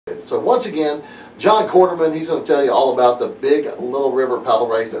So once again, John Quarterman, he's going to tell you all about the Big Little River Paddle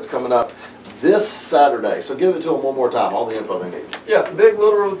Race that's coming up this Saturday. So give it to them one more time, all the info they need. Yeah, the Big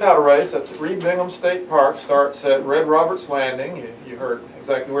Little River Paddle Race, that's at Bingham State Park, starts at Red Roberts Landing. You heard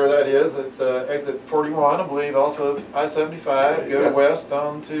exactly where that is. It's exit 41, I believe, off of I-75. Go west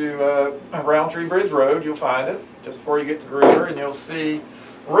onto Roundtree Bridge Road, you'll find it just before you get to the river, and you'll see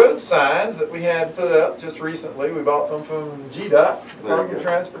road signs that we had put up just recently. We bought them from GDOT, Department of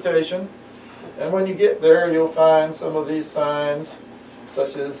Transportation. And when you get there, you'll find some of these signs,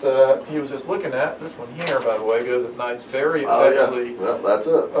 such as he was just looking at. This one here, by the way, goes at Knight's Ferry. It's actually well, that's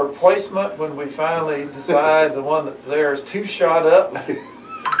it. A replacement when we finally decide the one that's there is too shot up.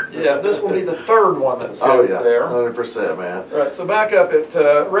 Yeah, this will be the third one that's there. 100%, man. Right, so back up at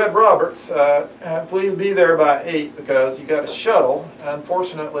Red Roberts, please be there by 8 because you got a shuttle.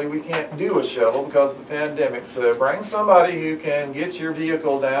 Unfortunately, we can't do a shuttle because of the pandemic, so bring somebody who can get your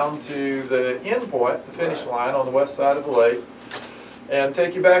vehicle down to the end point, the finish line on the west side of the lake, and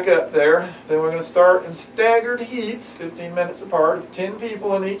take you back up there. Then we're going to start in staggered heats, 15 minutes apart, 10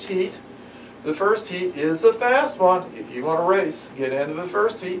 people in each heat. The first heat is the fast one. If you want to race, get into the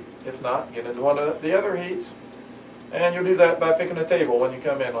first heat. If not, get into one of the other heats. And you'll do that by picking a table when you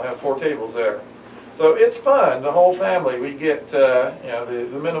come in. We'll have 4 tables there. So it's fun, the whole family. We get, you know,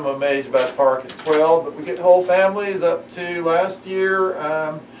 the minimum age by the park is 12, but we get whole families up to last year.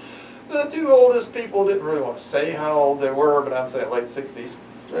 The 2 oldest people didn't really want to say how old they were, but I'm saying late 60s.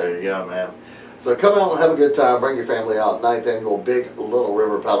 There you go, man. So come out and have a good time. Bring your family out. 9th Annual Big Little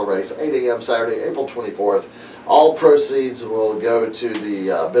River Paddle Race, 8 a.m. Saturday, April 24th. All proceeds will go to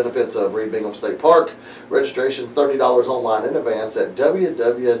the benefits of Bingham State Park. Registration $30 online in advance at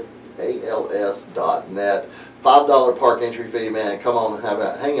WWALS.net. $5 park entry fee, man. Come on and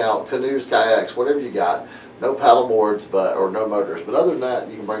hang out. Canoes, kayaks, whatever you got. No paddle boards, or no motors. But other than that,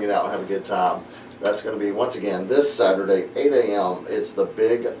 you can bring it out and have a good time. That's going to be, once again, this Saturday, 8 a.m. It's the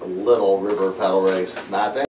Big Little River Paddle Race. 9th